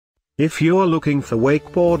If you're looking for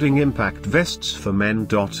wakeboarding impact vests for men.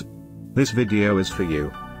 This video is for you.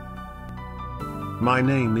 My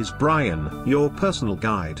name is Brian, your personal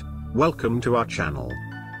guide. Welcome to our channel.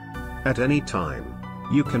 At any time,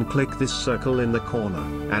 you can click this circle in the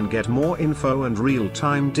corner and get more info and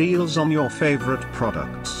real-time deals on your favorite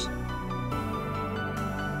products.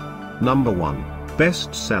 Number 1.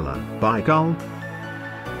 Bestseller by Gul.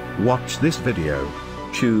 Watch this video.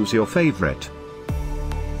 Choose your favorite.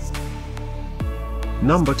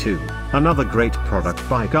 Number 2. Another great product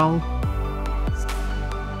by Gul.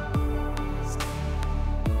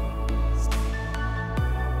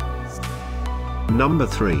 Number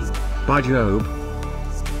 3. By Jobe.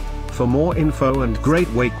 For more info and great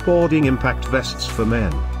wakeboarding impact vests for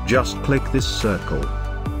men, just click this circle.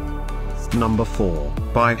 Number 4.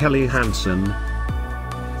 By Helly Hansen.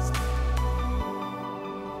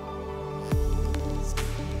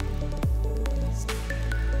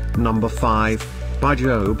 Number 5. By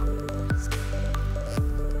Jobe.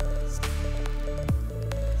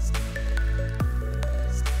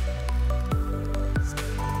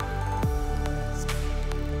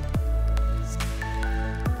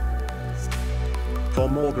 For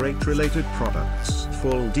more great related products,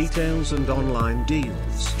 full details and online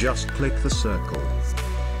deals, just click the circle.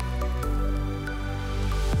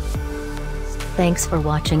 Thanks for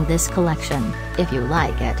watching this collection. If you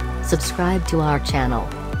like it, subscribe to our channel.